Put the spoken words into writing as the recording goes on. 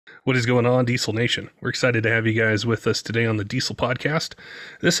What is going on, Diesel Nation? We're excited to have you guys with us today on the Diesel Podcast.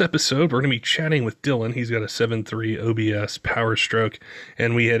 This episode, we're going to be chatting with Dylan. He's got a 7.3 OBS Powerstroke,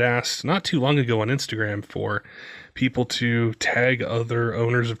 and we had asked not too long ago on Instagram for people to tag other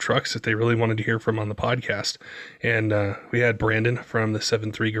owners of trucks that they really wanted to hear from on the podcast. And we had Brandon from the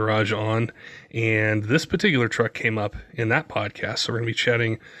 7.3 Garage on, and this particular truck came up in that podcast. So we're going to be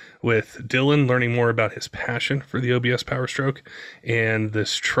chatting with Dylan, learning more about his passion for the OBS Powerstroke and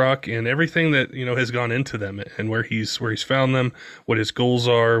this truck and everything that has gone into them and where he's found them, what his goals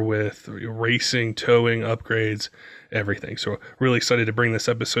are with racing, towing, upgrades, everything. So really excited to bring this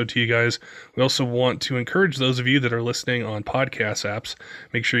episode to you guys. We also want to encourage those of you that are listening on podcast apps,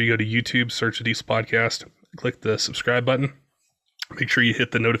 make sure you go to YouTube, search the Diesel Podcast, click the subscribe button. Make sure you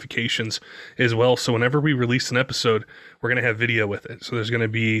hit the notifications as well. So whenever we release an episode, we're going to have video with it. So there's going to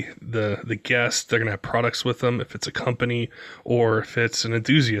be the guests. They're going to have products with them. If it's a company or if it's an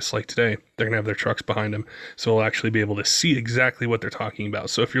enthusiast like today, they're going to have their trucks behind them. So we'll actually be able to see exactly what they're talking about.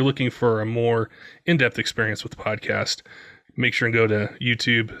 So if you're looking for a more in-depth experience with the podcast, make sure and go to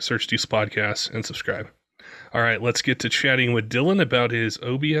YouTube, search Diesel Podcast, and subscribe. All right, let's get to chatting with Dylan about his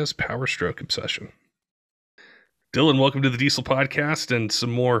OBS Powerstroke obsession. Dylan, welcome to the Diesel Podcast and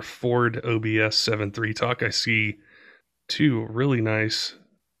some more Ford OBS 7.3 talk. I see two really nice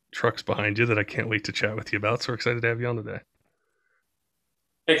trucks behind you that I can't wait to chat with you about. So we're excited to have you on today.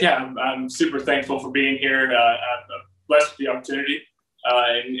 Heck yeah, I'm super thankful for being here. I'm blessed with the opportunity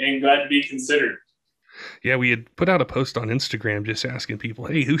and glad to be considered. Yeah, we had put out a post on Instagram just asking people,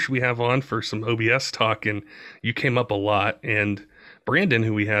 hey, who should we have on for some OBS talk? And you came up a lot. And Brandon,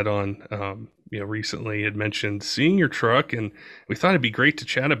 who we had on recently, had mentioned seeing your truck, and we thought it'd be great to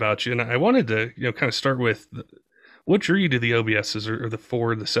chat about you. And I wanted to, kind of start with what drew you to the OBSs or the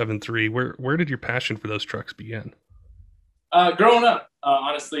Ford, the 7.3. Where did your passion for those trucks begin? Growing up,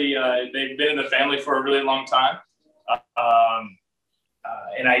 honestly, they've been in the family for a really long time.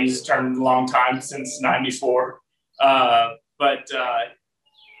 And I use the term long time since 94.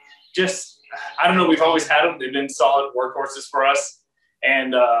 Just, I don't know, we've always had them. They've been solid workhorses for us.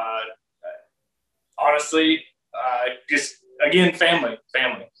 And honestly, just again, family.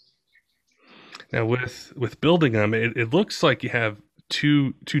 Now with building them, it looks like you have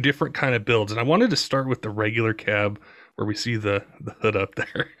two different kind of builds, and I wanted to start with the regular cab where we see the hood up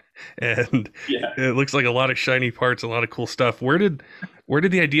there, and yeah. It looks like a lot of shiny parts, a lot of cool stuff. Where did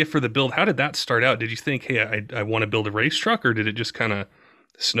the idea for the build? How did that start out? Did you think, hey, I want to build a race truck, or did it just kind of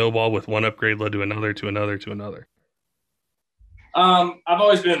snowball with one upgrade led to another to another to another? I've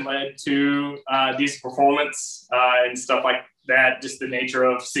always been led to diesel performance and stuff like that, just the nature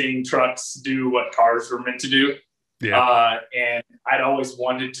of seeing trucks do what cars were meant to do. Yeah. And I'd always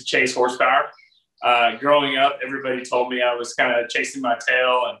wanted to chase horsepower. Growing up, everybody told me I was kind of chasing my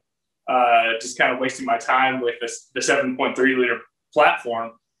tail and just kind of wasting my time with the 7.3 liter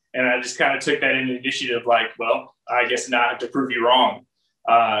platform. And I just kind of took that into initiative, like, well, I guess now I have to prove you wrong.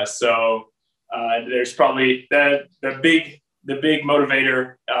 So there's probably the big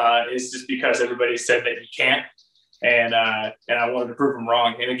motivator is just because everybody said that you can't, and I wanted to prove them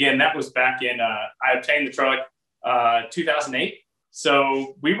wrong. And again, that was back in I obtained the truck 2008,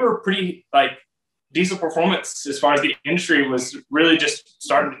 so we were pretty like diesel performance as far as the industry was really just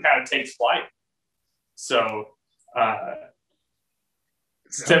starting to kind of take flight. So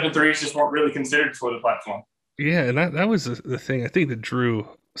 7.3s just weren't really considered for the platform. Yeah, and that was the thing I think that drew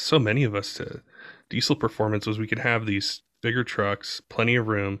so many of us to diesel performance was we could have these bigger trucks, plenty of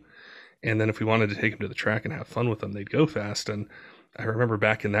room, and then if we wanted to take them to the track and have fun with them, they'd go fast. And I remember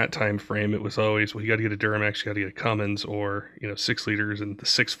back in that time frame, it was always, well, you got to get a Duramax, you got to get a Cummins, or 6 liters and the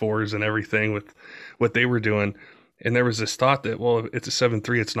 6.4s and everything with what they were doing. And there was this thought that, well, if it's a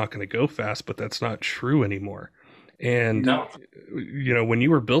 7.3, it's not going to go fast, but that's not true anymore. And no. When you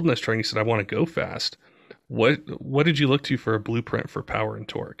were building this truck, you said, I want to go fast. What did you look to for a blueprint for power and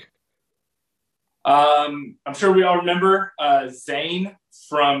torque? I'm sure we all remember Zane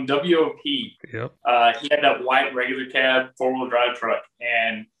from WOP. Yep. He had that white regular cab 4-wheel drive truck,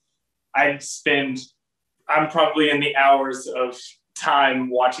 and I'm probably in the hours of time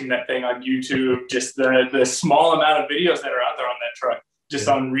watching that thing on YouTube, just the small amount of videos that are out there on that truck, just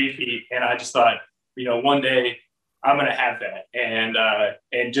on repeat. And I just thought, one day I'm going to have that. And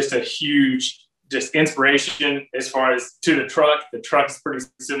just a huge just inspiration as far as to the truck. The truck's pretty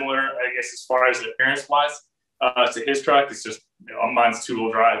similar, I guess, as far as appearance wise to his truck. It's just, mine's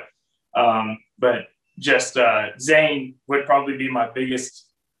 2-wheel drive. But just Zane would probably be my biggest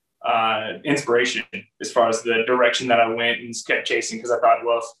inspiration as far as the direction that I went and kept chasing, because I thought,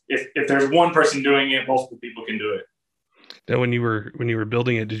 well, if there's one person doing it, multiple people can do it. Now, when you were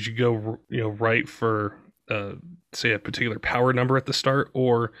building it, did you go right for say a particular power number at the start,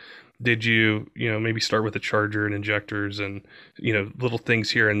 or did you maybe start with a charger and injectors and little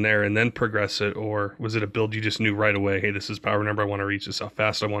things here and there and then progress it, or was it a build you just knew right away, hey, this is power number I want to reach, this is how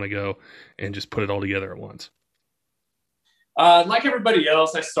fast I want to go, and just put it all together at once? Like everybody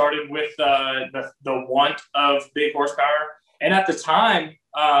else, I started with the want of big horsepower, and at the time,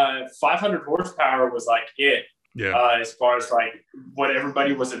 500 horsepower was like it. Yeah. As far as like what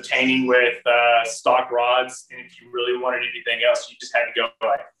everybody was obtaining with stock rods, and if you really wanted anything else, you just had to go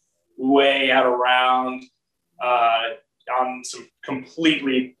like way out around on some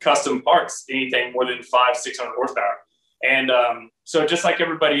completely custom parts. Anything more than 500-600 horsepower. And so just like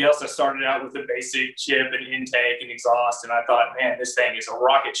everybody else, I started out with a basic chip and intake and exhaust, and I thought, man, this thing is a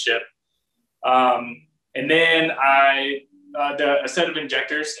rocket ship. And then a set of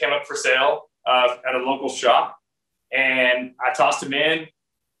injectors came up for sale at a local shop, and I tossed them in.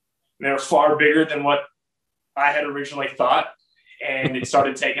 They were far bigger than what I had originally thought, and it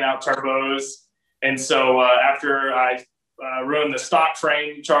started taking out turbos. And so after I ruined the stock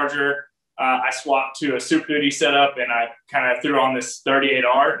frame charger, I swapped to a Super Duty setup, and I kind of threw on this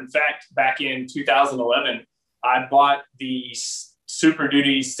 38R. In fact, back in 2011, I bought the Super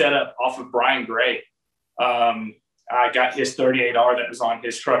Duty setup off of Brian Gray. I got his 38R that was on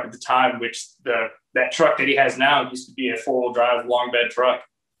his truck at the time, which that truck that he has now used to be a 4-wheel drive long bed truck.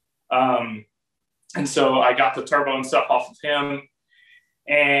 And so I got the turbo and stuff off of him,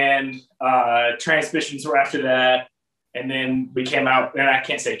 and transmissions were after that. And then we came out, and I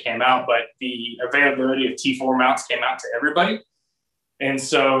can't say came out, but the availability of T4 mounts came out to everybody. And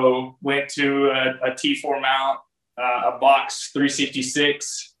so went to a T4 mount, a box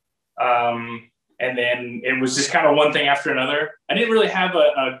 366. And then it was just kind of one thing after another. I didn't really have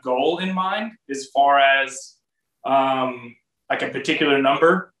a goal in mind as far as like a particular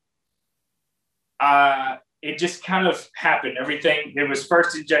number. It just kind of happened. Everything, it was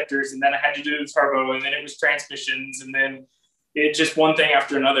first injectors, and then I had to do the turbo, and then it was transmissions, and then it just one thing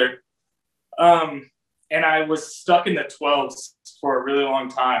after another. And I was stuck in the 12s for a really long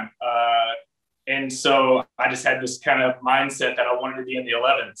time. And so I just had this kind of mindset that I wanted to be in the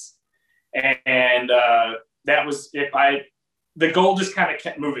 11s. And that was, the goal just kind of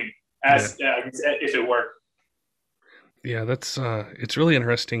kept moving as if it were. Yeah, that's, it's really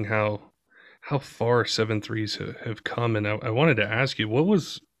interesting how far 7.3s have come. And I wanted to ask you, what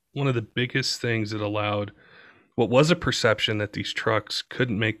was one of the biggest things that allowed what was a perception that these trucks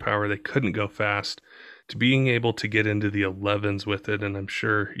couldn't make power, they couldn't go fast, to being able to get into the 11s with it? And I'm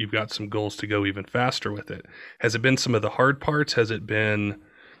sure you've got some goals to go even faster with it. Has it been some of the hard parts? Has it been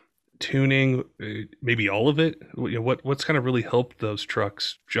tuning, maybe all of it? What's kind of really helped those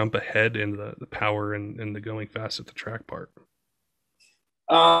trucks jump ahead in the power and the going fast at the track part?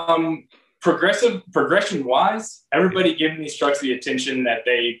 Progression wise, everybody giving these trucks the attention that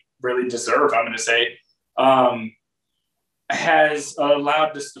they really deserve, I'm going to say, has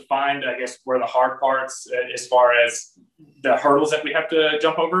allowed us to find, I guess, where the hard parts, as far as the hurdles that we have to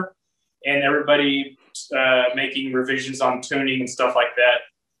jump over, and everybody making revisions on tuning and stuff like that,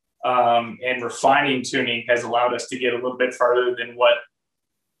 and refining tuning has allowed us to get a little bit further than what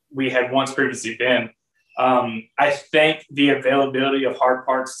we had once previously been. I think the availability of hard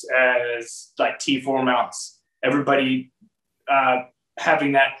parts as like T4 mounts, everybody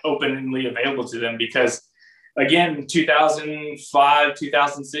having that openly available to them, because again, 2005,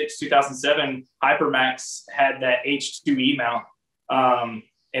 2006, 2007, Hypermax had that H2E mount,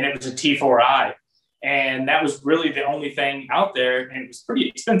 and it was a T4i. And that was really the only thing out there, and it was pretty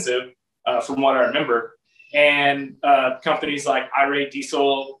expensive from what I remember. And companies like iRate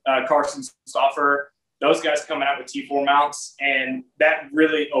Diesel, Carson Stoffer, those guys coming out with T4 mounts, and that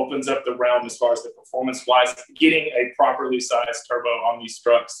really opens up the realm as far as the performance-wise. Getting a properly sized turbo on these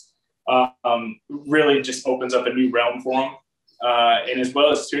trucks really just opens up a new realm for them, and as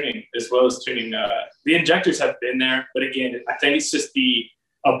well as tuning. The injectors have been there, but again, I think it's just the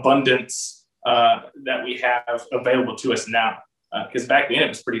abundance that we have available to us now, because back then it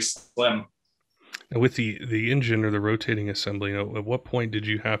was pretty slim. And with the engine or the rotating assembly, at what point did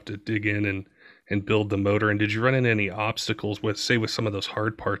you have to dig in and build the motor? And did you run into any obstacles with some of those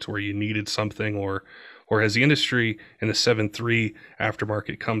hard parts where you needed something, or has the industry in the 7.3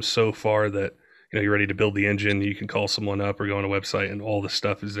 aftermarket come so far that you're ready to build the engine, you can call someone up or go on a website and all the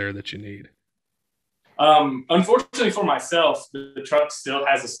stuff is there that you need? Unfortunately for myself, the truck still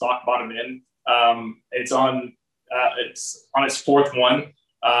has a stock bottom end. It's on its fourth one.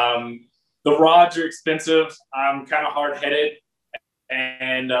 The rods are expensive. I'm kind of hard-headed,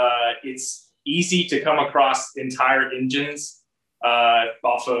 and it's easy to come across entire engines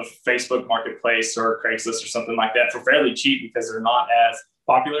off of Facebook Marketplace or Craigslist or something like that for fairly cheap, because they're not as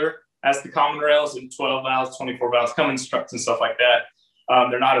popular as the common rails and 12 valves, 24 valves, Cummins trucks and stuff like that.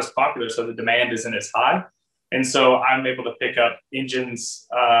 They're not as popular, so the demand isn't as high. And so I'm able to pick up engines,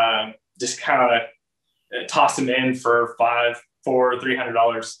 just kind of toss them in for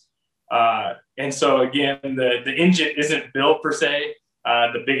 $300. And so again, the engine isn't built per se.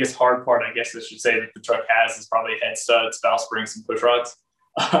 The biggest hard part, I guess I should say, that the truck has is probably head studs, valve springs, and push rods.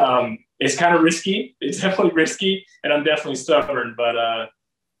 It's kind of risky. It's definitely risky, and I'm definitely stubborn. But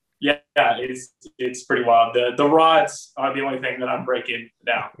yeah, it's pretty wild. The rods are the only thing that I'm breaking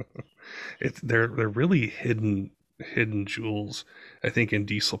now. They're really hidden jewels, I think, in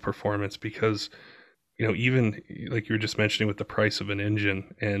diesel performance, because even like you were just mentioning with the price of an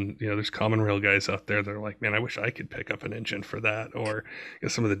engine, and there's common rail guys out there that are like, man, I wish I could pick up an engine for that, or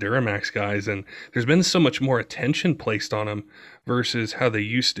some of the Duramax guys, and there's been so much more attention placed on them versus how they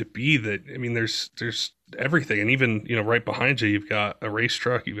used to be. That, I mean, there's everything, and even right behind you, you've got a race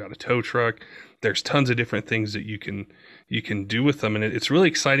truck, you've got a tow truck. There's tons of different things that you can do with them, and it's really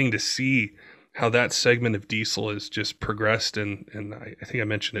exciting to see how that segment of diesel has just progressed. And I think I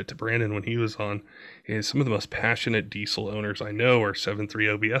mentioned it to Brandon when he was on, is some of the most passionate diesel owners I know are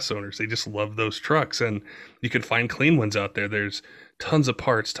 7.3 OBS owners. They just love those trucks, and you can find clean ones out there. There's tons of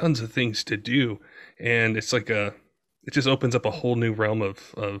parts, tons of things to do, and it's like it just opens up a whole new realm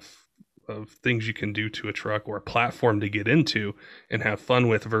of things you can do to a truck, or a platform to get into and have fun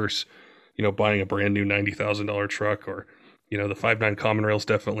with, versus buying a brand new $90,000 truck. Or the 5.9 common rails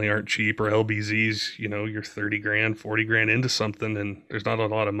definitely aren't cheap, or LBZs, you're 30 grand, 40 grand into something, and there's not a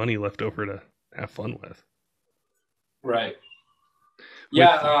lot of money left over to have fun with. Right.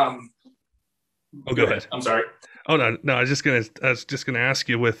 Yeah. Go ahead. I'm sorry. Oh, no. I was just gonna ask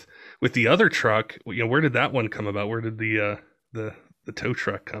you, with the other truck, where did that one come about? Where did the tow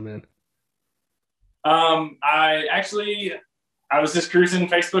truck come in? I was just cruising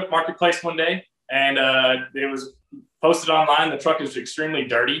Facebook Marketplace one day, and it was posted online. The truck is extremely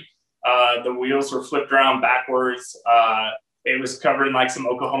dirty. The wheels were flipped around backwards. It was covered in like some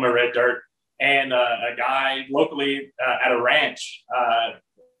Oklahoma red dirt. And a guy locally at a ranch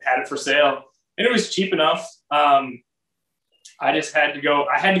had it for sale, and it was cheap enough. I had to go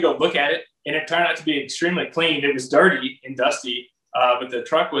look at it, and it turned out to be extremely clean. It was dirty and dusty, but the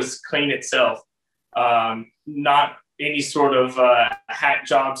truck was clean itself. Not any sort of hack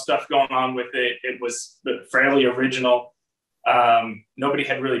job stuff going on with it. It was fairly original. Nobody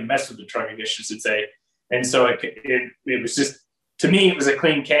had really messed with the truck, I guess you should say. And so it was just, to me, it was a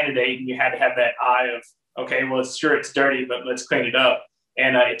clean candidate, and you had to have that eye of, okay, well, it's dirty, but let's clean it up.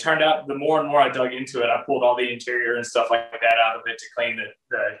 And it turned out, the more and more I dug into it, I pulled all the interior and stuff like that out of it to clean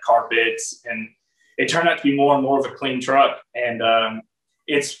the carpets, and it turned out to be more and more of a clean truck. And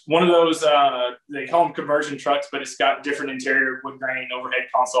it's one of those, they call them conversion trucks, but it's got different interior, wood grain, overhead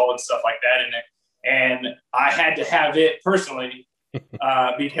console, and stuff like that in it. And I had to have it personally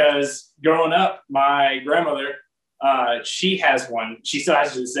because growing up, my grandmother, she has one. She still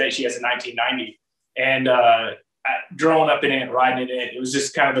has to say she has a 1990. And growing up in it, riding in it, it was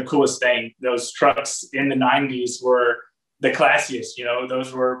just kind of the coolest thing. Those trucks in the 90s were the classiest.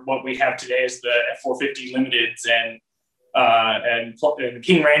 Those were what we have today as the F450 Limiteds and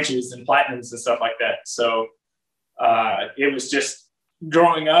King Ranches and Platinums and stuff like that. So it was just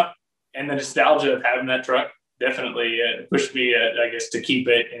growing up, and the nostalgia of having that truck definitely pushed me, I guess, to keep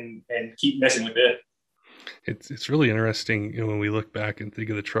it and keep messing with it. It's really interesting, when we look back and think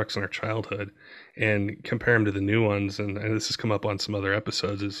of the trucks in our childhood and compare them to the new ones. And this has come up on some other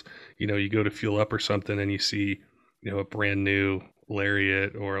episodes, is, you go to fuel up or something and you see, a brand new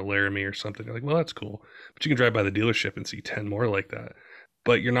Lariat or a Laramie or something. You're like, well, that's cool. But you can drive by the dealership and see 10 more like that.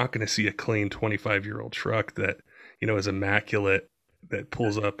 But you're not going to see a clean 25-year-old truck that, is immaculate, that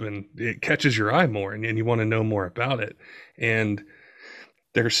pulls up and it catches your eye more, and you want to know more about it. And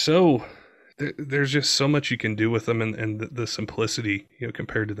there's just so much you can do with them, and the simplicity,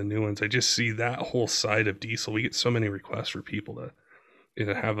 compared to the new ones. I just see that whole side of diesel. We get so many requests for people to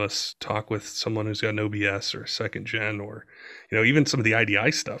have us talk with someone who's got an OBS or a second gen, or even some of the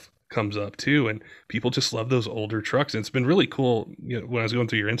IDI stuff comes up too, and people just love those older trucks. And it's been really cool, when I was going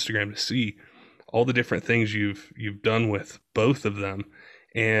through your Instagram, to see all the different things you've done with both of them,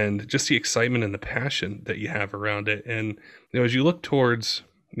 and just the excitement and the passion that you have around it. And as you look towards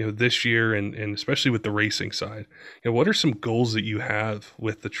this year, and especially with the racing side, what are some goals that you have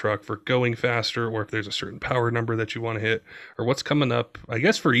with the truck for going faster, or if there's a certain power number that you want to hit, or what's coming up, I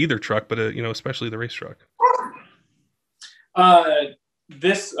guess, for either truck, but especially the race truck?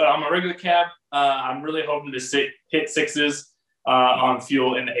 On my regular cab, I'm really hoping to hit sixes on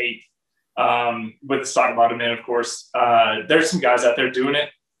fuel in the eighth with the stock bottom end, of course. There's some guys out there doing it.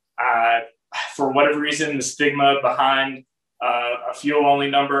 For whatever reason, the stigma behind a fuel only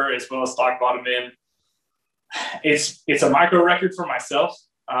number as well as stock bottom end, it's a micro record for myself.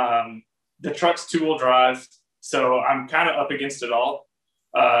 The truck's two-wheel drive, so I'm kind of up against it all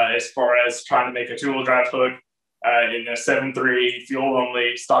as far as trying to make a two-wheel drive hook in a 7.3 fuel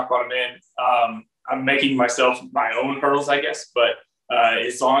only stock bottom end. I'm making myself my own hurdles, I guess, but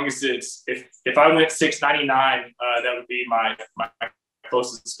as long as if I went 699, that would be my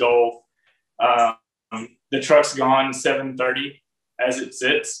closest goal. The truck's gone 730 as it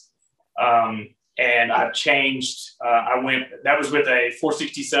sits. And I've changed. That was with a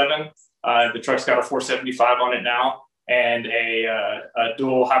 467. The truck's got a 475 on it now, and a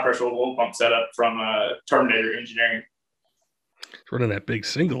dual high pressure oil pump setup from Terminator Engineering. It's running that big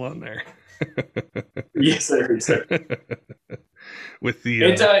single on there. Yes, sir. Yes, sir. With the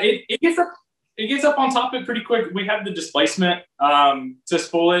it gets up on top of it pretty quick. We have the displacement to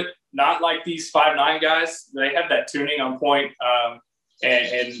spool it, not like these 5.9 guys. They have that tuning on point.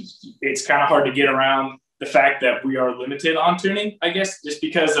 And it's kind of hard to get around the fact that we are limited on tuning, I guess, just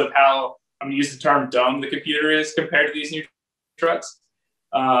because of how I'm going to use the term dumb the computer is compared to these new trucks.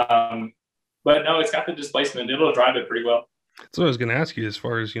 But no, it's got the displacement. It'll drive it pretty well. So I was going to ask you, as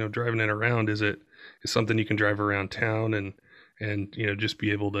far as, driving it around, is something you can drive around town and just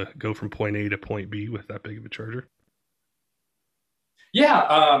be able to go from point A to point B with that big of a charger?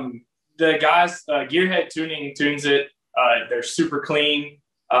 Yeah. The guys, Gearhead Tuning tunes it. They're super clean.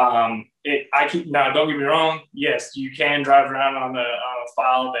 Now, don't get me wrong. Yes, you can drive around on a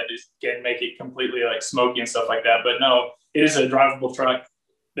file that can make it completely like smoky and stuff like that. But no, it is a drivable truck.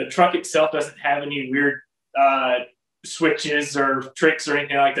 The truck itself doesn't have any weird switches or tricks or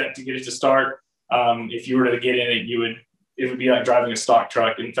anything like that to get it to start. If you were to get in it, it would be like driving a stock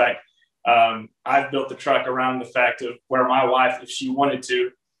truck. In fact, I've built the truck around the fact of where my wife, if she wanted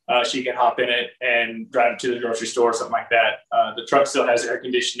to, she can hop in it and drive it to the grocery store or something like that. The truck still has air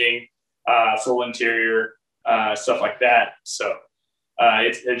conditioning, full interior, stuff like that. So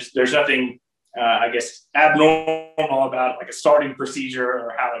there's nothing, I guess, abnormal about like a starting procedure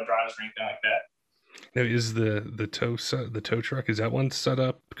or how it drives or anything like that. Now, is the tow truck, is that one set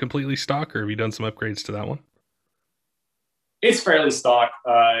up completely stock, or have you done some upgrades to that one? It's fairly stock.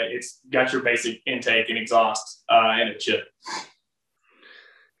 It's got your basic intake and exhaust and a chip.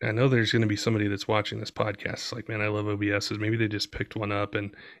 I know there's going to be somebody that's watching this podcast. It's like, man, I love OBSs. Maybe they just picked one up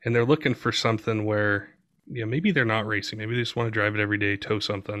and they're looking for something where, maybe they're not racing. Maybe they just want to drive it every day, tow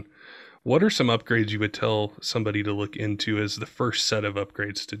something. What are some upgrades you would tell somebody to look into as the first set of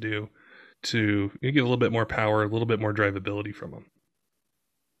upgrades to do to get a little bit more power, a little bit more drivability from them?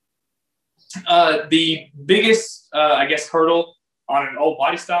 The biggest, I guess, hurdle on an old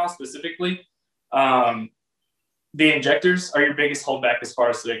body style specifically, the injectors are your biggest holdback as far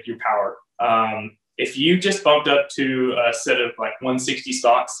as like your power. If you just bumped up to a set of like 160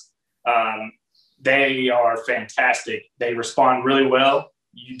 stocks, they are fantastic. They respond really well.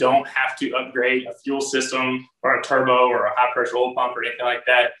 You don't have to upgrade a fuel system or a turbo or a high pressure oil pump or anything like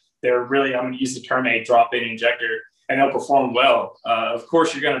that. They're really, I'm going to use the term a drop-in injector, and they'll perform well. Of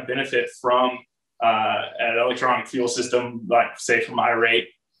course, you're going to benefit from an electronic fuel system, like say from iRate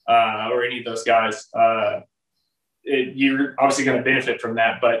or any of those guys. You're obviously going to benefit from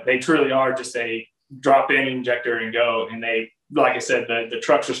that, but they truly are just a drop-in injector and go. And they, like I said, the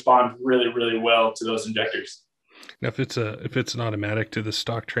trucks respond really, really well to those injectors. Now, if it's an automatic, do the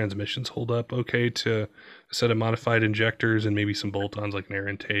stock transmissions hold up okay to a set of modified injectors and maybe some bolt-ons like an air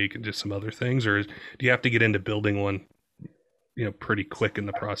intake and just some other things, or do you have to get into building one, pretty quick in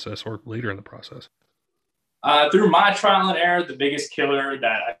the process or later in the process? Through my trial and error, the biggest killer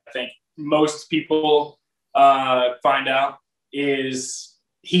that I think most people find out is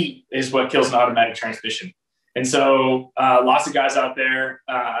heat is what kills an automatic transmission. And so lots of guys out there,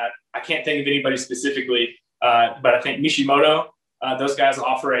 I can't think of anybody specifically, but I think Mishimoto, those guys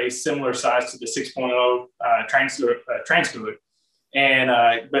offer a similar size to the 6.0 transcooler.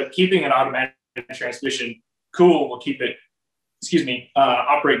 And but keeping an automatic transmission cool will keep it,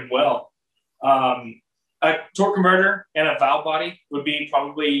 operating well. A torque converter and a valve body would be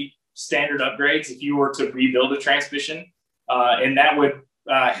probably standard upgrades if you were to rebuild a transmission, and that would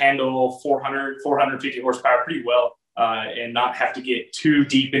handle 450 horsepower pretty well, and not have to get too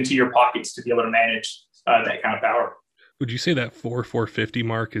deep into your pockets to be able to manage that kind of power. Would you say that 450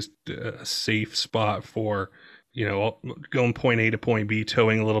 mark is a safe spot for, going point A to point B,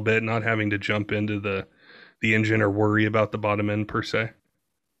 towing a little bit, not having to jump into the engine or worry about the bottom end per se?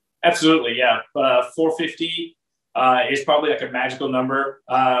 Absolutely, yeah. 450 is probably like a magical number.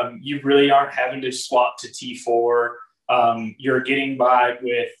 You really aren't having to swap to T4. You're getting by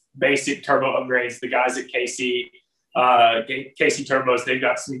with basic turbo upgrades. The guys at KC Turbos, they've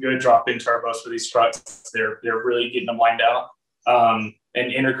got some good drop-in turbos for these trucks. They're really getting them lined out. An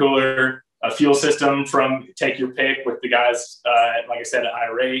intercooler, a fuel system from take your pick with the guys, like I said, at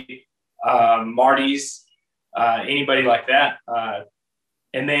IRA, Marty's, anybody like that.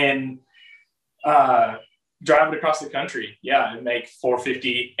 And then drive it across the country, and make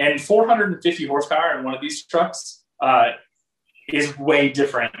 450 and 450 horsepower in one of these trucks is way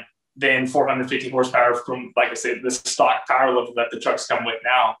different than 450 horsepower from, like I said, the stock power level that the trucks come with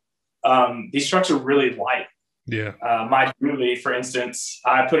now. These trucks are really light. Yeah. My dually, for instance,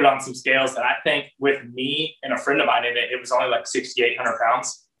 I put it on some scales, and I think with me and a friend of mine in it, it was only like 6,800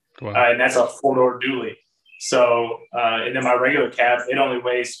 pounds. Wow. And that's a 4-door dually. So, and then my regular cab, it only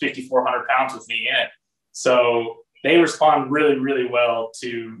weighs 5,400 pounds with me in it. So they respond really, really well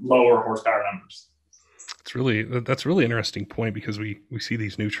to lower horsepower numbers. That's a really interesting point, because we see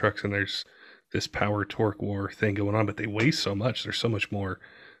these new trucks and there's this power torque war thing going on, but they weigh so much. There's so much more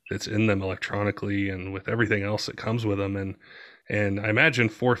that's in them electronically and with everything else that comes with them. And I imagine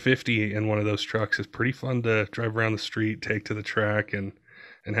 450 in one of those trucks is pretty fun to drive around the street, take to the track, and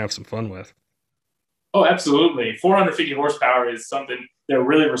have some fun with. Oh, absolutely. 450 horsepower is something, they're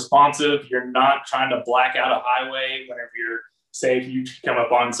really responsive. You're not trying to black out a highway whenever if you come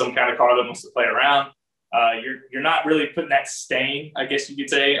up on some kind of car that wants to play around. You're not really putting that stain, I guess you could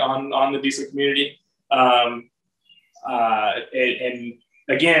say, on the diesel community. And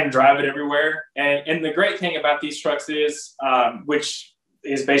again, drive it everywhere. And the great thing about these trucks is, which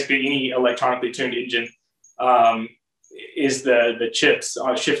is basically any electronically tuned engine, is the chips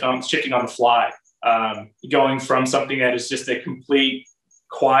shifting on the fly. Going from something that is just a complete,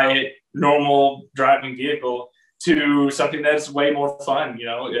 quiet, normal driving vehicle to something that's way more fun.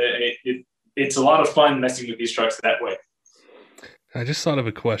 It's a lot of fun messing with these trucks that way. I just thought of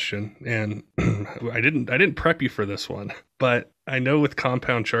a question, and I didn't prep you for this one, but I know with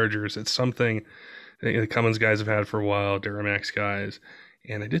compound chargers, it's something the Cummins guys have had for a while, Duramax guys,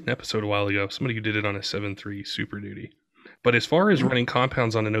 and I did an episode a while ago, somebody who did it on a 7.3 Super Duty. But as far as running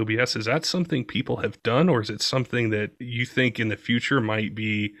compounds on an OBS, is that something people have done, or is it something that you think in the future might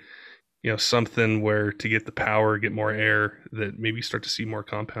be, something where to get the power, get more air, that maybe start to see more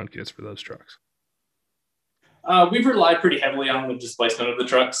compound kits for those trucks? We've relied pretty heavily on the displacement of the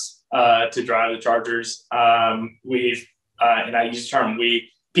trucks to drive the chargers. And I use the term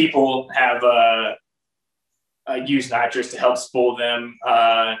people have used nitrous to help spool them.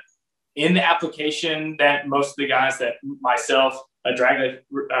 In the application that most of the guys that myself, a drag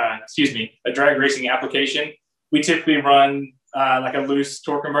racing application, we typically run like a loose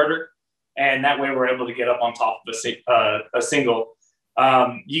torque converter. And that way we're able to get up on top of a single.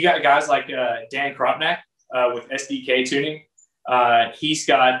 You got guys like Dan Kropnak with SDK tuning. He's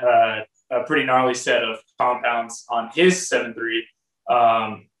got a pretty gnarly set of compounds on his 7.3.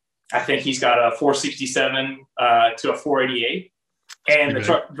 I think he's got a 467 to a 488. And the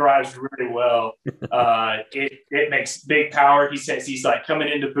truck drives really well. It makes big power. He says he's like coming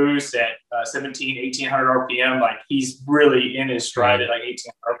into boost at 1,800 RPM. Like he's really in his stride at like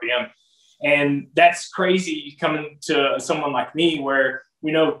 1,800 RPM. And that's crazy coming to someone like me, where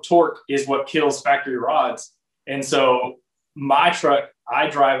we know torque is what kills factory rods. And so my truck, I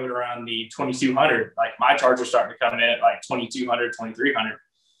drive it around the 2,200. Like my charger's starting to come in at like 2,200, 2,300.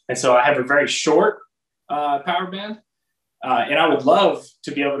 And so I have a very short power band. And I would love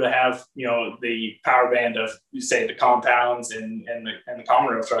to be able to have, the power band of, say, the compounds and the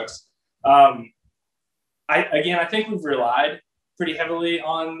common rail trucks. I think we've relied pretty heavily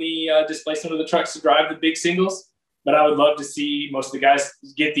on the displacement of the trucks to drive the big singles, but I would love to see most of the guys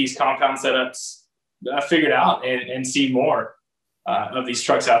get these compound setups figured out and see more of these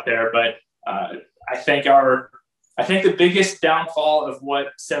trucks out there. But I think the biggest downfall of what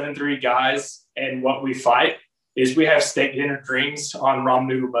 7.3 guys and what we fight is we have steak dinner dreams on ramen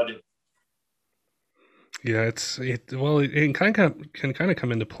noodle budget. Yeah, it kind of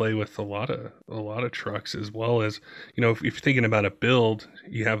come into play with a lot of trucks, as well as, if you're thinking about a build,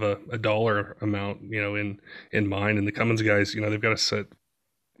 you have a dollar amount, in mind, and the Cummins guys, they've got to set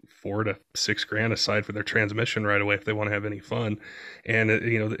 $4,000 to $6,000 aside for their transmission right away if they want to have any fun. And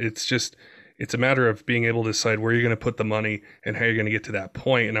it's a matter of being able to decide where you're going to put the money and how you're going to get to that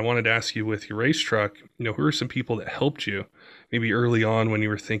point. And I wanted to ask you, with your race truck, who are some people that helped you maybe early on when you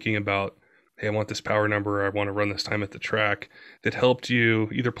were thinking about, hey, I want this power number, or I want to run this time at the track, that helped you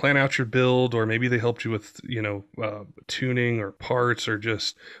either plan out your build, or maybe they helped you with, tuning or parts, or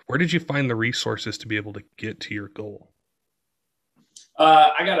just where did you find the resources to be able to get to your goal?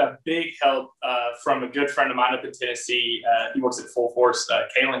 I got a big help from a good friend of mine up in Tennessee. He works at Full Force,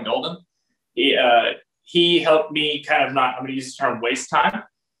 Kalen Golden. He helped me kind of I'm going to use the term waste time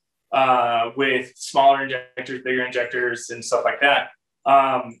with smaller injectors, bigger injectors, and stuff like that.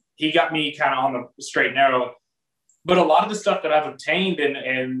 He got me kind of on the straight and narrow. But a lot of the stuff that I've obtained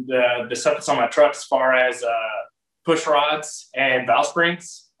and the stuff that's on my truck, as far as push rods and valve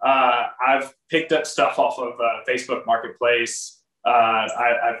springs, I've picked up stuff off of Facebook Marketplace.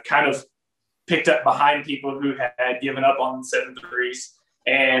 I've kind of picked up behind people who had given up on 7.3s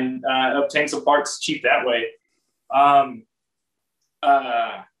and obtained some parts cheap that way.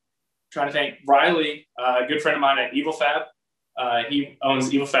 Trying to think, Riley, a good friend of mine at Evil Fab. He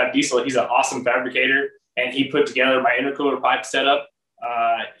owns Evil Fab Diesel. He's an awesome fabricator, and he put together my intercooler pipe setup.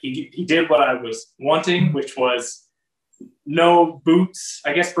 He did what I was wanting, which was no boots,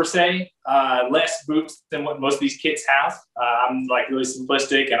 I guess, per se, less boots than what most of these kits have. I'm like really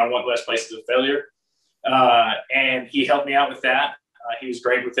simplistic, and I want less places of failure. And he helped me out with that. He was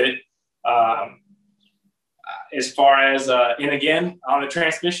great with it. As far as, and again, on the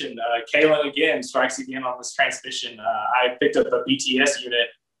transmission, Kalen again strikes again on this transmission. I picked up a BTS unit,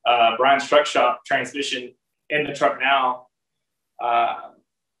 Brian's Truck Shop transmission in the truck now.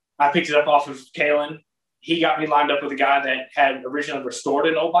 I picked it up off of Kalen. He got me lined up with a guy that had originally restored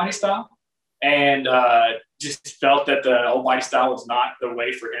an old body style, and just felt that the old body style was not the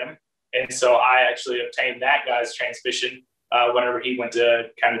way for him. And so I actually obtained that guy's transmission whenever he went to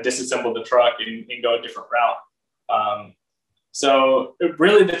kind of disassemble the truck and go a different route. So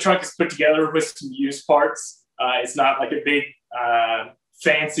really the truck is put together with some used parts. It's not like a big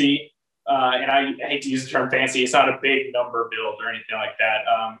fancy, and I hate to use the term fancy, it's not a big number build or anything like that.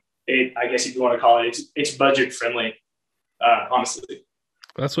 I guess if you want to call it, it's budget friendly, honestly.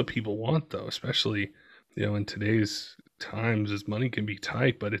 That's what people want, though, especially, in today's times, as money can be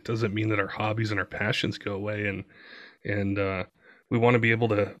tight, but it doesn't mean that our hobbies and our passions go away. And we want to be able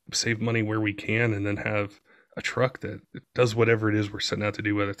to save money where we can, and then have a truck that does whatever it is we're setting out to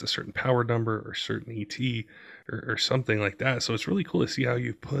do, whether it's a certain power number or certain ET or something like that. So it's really cool to see how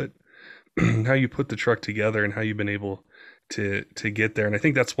you put the truck together and how you've been able to get there. And I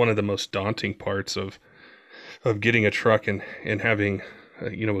think that's one of the most daunting parts of getting a truck and having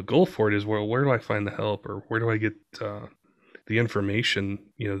a goal for it, is, well, where do I find the help, or where do I get the information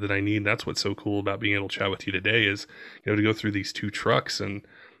that I need? That's what's so cool about being able to chat with you today, is to go through these two trucks and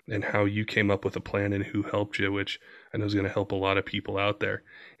how you came up with a plan and who helped you, which I know is going to help a lot of people out there.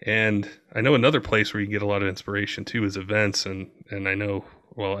 And I know another place where you get a lot of inspiration too is events, and I know,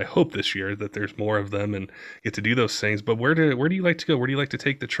 well, I hope this year that there's more of them and get to do those things. But where do you like to go? Where do you like to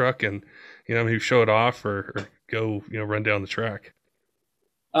take the truck and, maybe show it off or go, run down the track?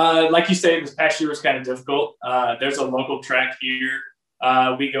 Like you say, this past year was kind of difficult. There's a local track here.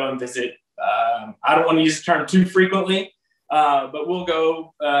 We go and visit. I don't want to use the term too frequently, but we'll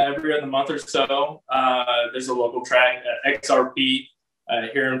go every other month or so. There's a local track, XRP,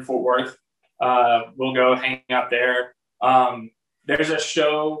 here in Fort Worth. We'll go hang out there. There's a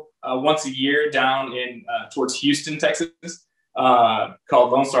show once a year down in towards Houston, Texas,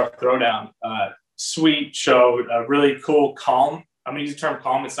 called Lone Star Throwdown. Sweet show, really cool, calm. I'm going to use the term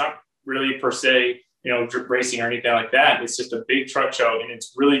calm. It's not really per se, drip racing or anything like that. It's just a big truck show, and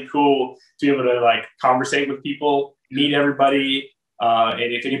it's really cool to be able to conversate with people, meet everybody. And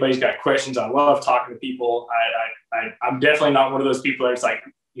if anybody's got questions, I love talking to people. I'm definitely not one of those people that's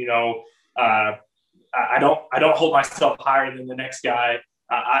I don't hold myself higher than the next guy.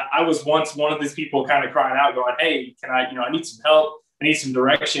 I was once one of these people kind of crying out, going, "Hey, can I need some help. I need some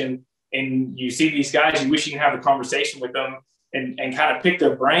direction." And you see these guys, you wish you can have a conversation with them and kind of pick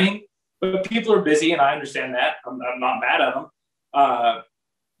their brain. But people are busy, and I understand that. I'm not mad at them.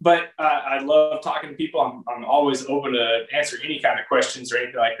 But I love talking to people. I'm always open to answer any kind of questions or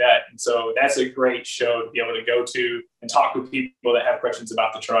anything like that. And so that's a great show to be able to go to and talk with people that have questions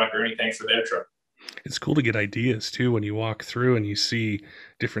about the truck or anything for their truck. It's cool to get ideas too when you walk through and you see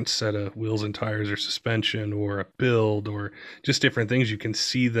different set of wheels and tires or suspension or a build or just different things. You can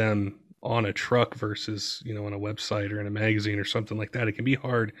see them on a truck versus, on a website or in a magazine or something like that. It can be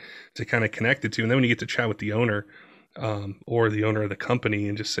hard to kind of connect it to. And then when you get to chat with the owner or the owner of the company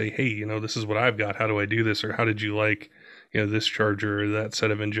and just say, "Hey, this is what I've got. How do I do this?" Or "How did you like, this charger or that set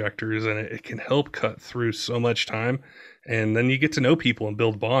of injectors?" And it can help cut through so much time. And then you get to know people and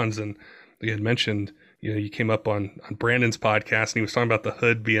build bonds. And you had mentioned, you came up on Brandon's podcast and he was talking about the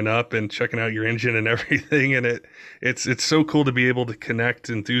hood being up and checking out your engine and everything. And it's so cool to be able to connect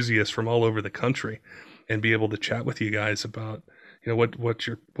enthusiasts from all over the country and be able to chat with you guys about, what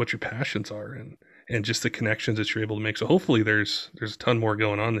your passions are and just the connections that you're able to make. So hopefully there's a ton more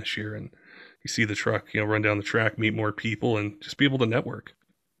going on this year, and you see the truck, run down the track, meet more people, and just be able to network.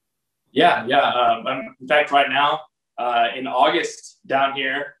 Yeah. In fact, right now, in August down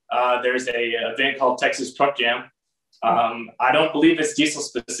here, there's a event called Texas Truck Jam. I don't believe it's diesel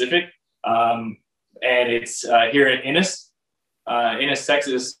specific, and it's here at Ennis,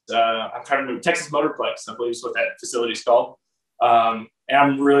 Texas. I'm trying to remember, Texas Motorplex, I believe is what that facility is called. And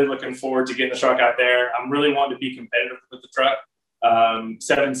I'm really looking forward to getting the truck out there. I'm really wanting to be competitive with the truck.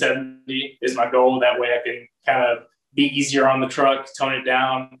 770 is my goal. That way I can kind of be easier on the truck, tone it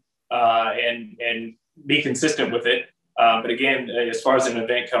down, and be consistent with it. But again, as far as an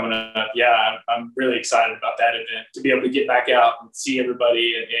event coming up, I'm really excited about that event, to be able to get back out and see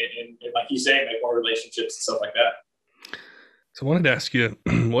everybody and like you say, make more relationships and stuff like that. So I wanted to ask you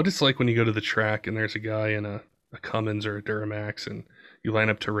what it's like when you go to the track and there's a guy in a Cummins or a Duramax and you line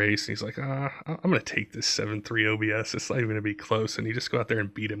up to race and he's like, I'm going to take this 7.3 OBS. It's not even going to be close. And you just go out there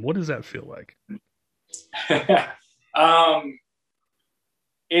and beat him. What does that feel like?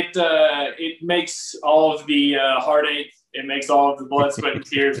 It makes all of the heartache, it makes all of the blood, sweat, and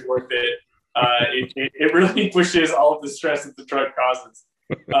tears worth it. It really pushes all of the stress that the truck causes.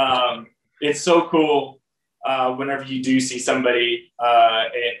 It's so cool whenever you do see somebody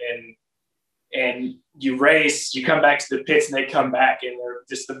and you race, you come back to the pits and they come back and they're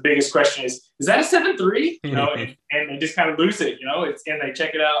just, the biggest question is that a 7.3? And they just kind of lose it, and they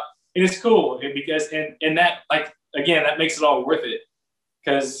check it out and it's cool because that, like, again, that makes it all worth it.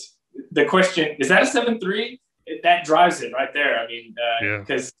 Because the question, is that a 7.3? That drives it right there. I mean,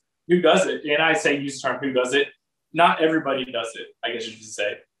 because who does it? And I say use the term who does it. Not everybody does it, I guess you should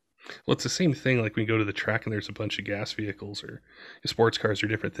say. Well, it's the same thing like when you go to the track and there's a bunch of gas vehicles or sports cars or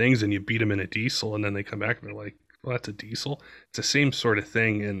different things and you beat them in a diesel and then they come back and they're like, well, that's a diesel. It's the same sort of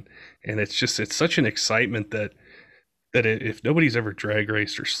thing. And it's such an excitement that if nobody's ever drag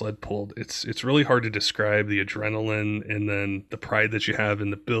raced or sled pulled, it's really hard to describe the adrenaline and then the pride that you have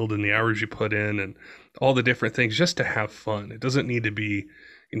in the build and the hours you put in and all the different things just to have fun. It doesn't need to be,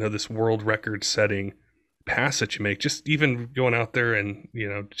 this world record setting pass that you make. Just even going out there and,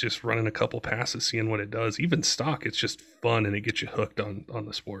 just running a couple passes, seeing what it does. Even stock, it's just fun and it gets you hooked on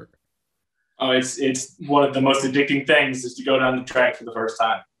the sport. Oh, it's one of the most addicting things is to go down the track for the first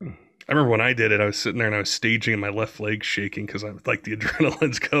time. I remember when I did it, I was sitting there and I was staging and my left leg shaking because I'm like the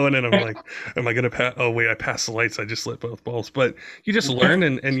adrenaline's going and I'm like, am I going to pass? Oh wait, I passed the lights. I just lit both balls. But you just learn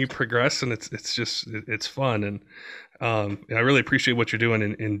and you progress and it's fun. And I really appreciate what you're doing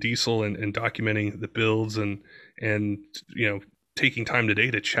in diesel and documenting the builds and taking time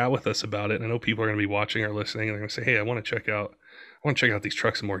today to chat with us about it. And I know people are going to be watching or listening and they're going to say, hey, I want to check out these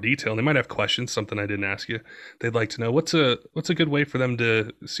trucks in more detail. And they might have questions, something I didn't ask you. They'd like to know what's a good way for them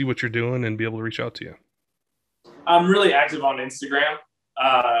to see what you're doing and be able to reach out to you. I'm really active on Instagram.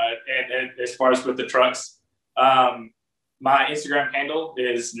 And as far as with the trucks, my Instagram handle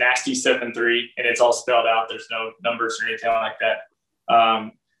is nasty73 and it's all spelled out. There's no numbers or anything like that.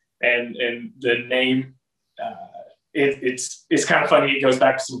 And the name, it's kind of funny. It goes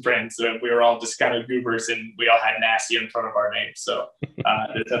back to some friends. We were all just kind of goobers and we all had nasty in front of our name. So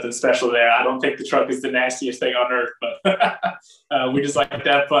there's nothing special there. I don't think the truck is the nastiest thing on earth, but we just like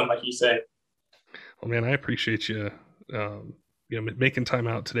to have fun, like you say. Well, man, I appreciate you, making time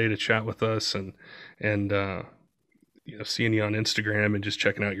out today to chat with us and seeing you on Instagram and just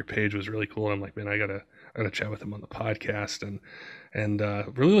checking out your page was really cool. And I'm like, man, I gotta chat with him on the podcast and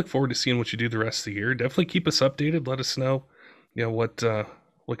really look forward to seeing what you do the rest of the year. Definitely keep us updated. Let us know,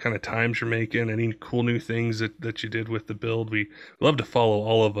 what kind of times you're making, any cool new things that you did with the build. We love to follow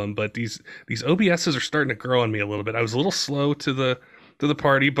all of them, but these OBSs are starting to grow on me a little bit. I was a little slow to the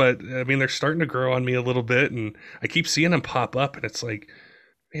party, but I mean, they're starting to grow on me a little bit and I keep seeing them pop up and it's like,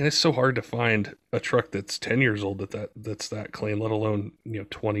 man, it's so hard to find a truck that's 10 years old that's that clean, let alone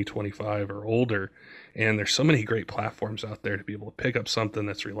 20, 25 or older. And there's so many great platforms out there to be able to pick up something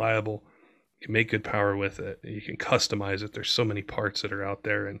that's reliable. You can make good power with it. You can customize it. There's so many parts that are out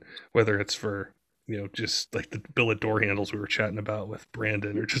there, and whether it's for just like the billet door handles we were chatting about with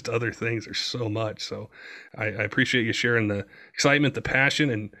Brandon or just other things, there's so much. So I appreciate you sharing the excitement, the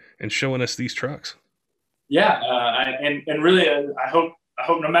passion, and showing us these trucks. Yeah, and really, I hope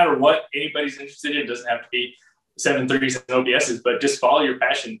no matter what anybody's interested in, it doesn't have to be 7.3s and OBSs, but just follow your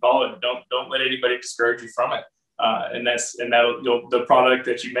passion, follow it. Don't let anybody discourage you from it. and the product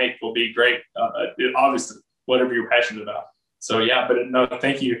that you make will be great. Obviously, whatever you're passionate about. So yeah, but no,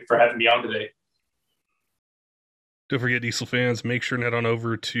 thank you for having me on today. Don't forget, Diesel fans, make sure to head on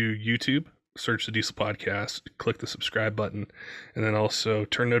over to YouTube, search the Diesel Podcast, click the subscribe button, and then also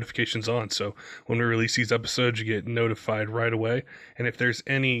turn notifications on. So when we release these episodes, you get notified right away. And if there's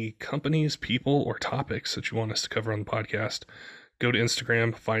any companies, people, or topics that you want us to cover on the podcast, go to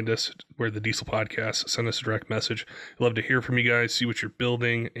Instagram, find us, we're the Diesel Podcast, send us a direct message. I'd love to hear from you guys, see what you're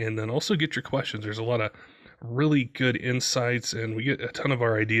building, and then also get your questions. There's a lot of really good insights, and we get a ton of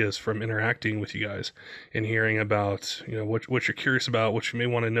our ideas from interacting with you guys and hearing about, you know, what you're curious about, what you may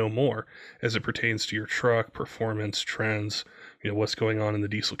want to know more as it pertains to your truck, performance, trends, you know, what's going on in the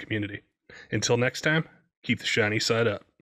diesel community. Until next time, keep the shiny side up.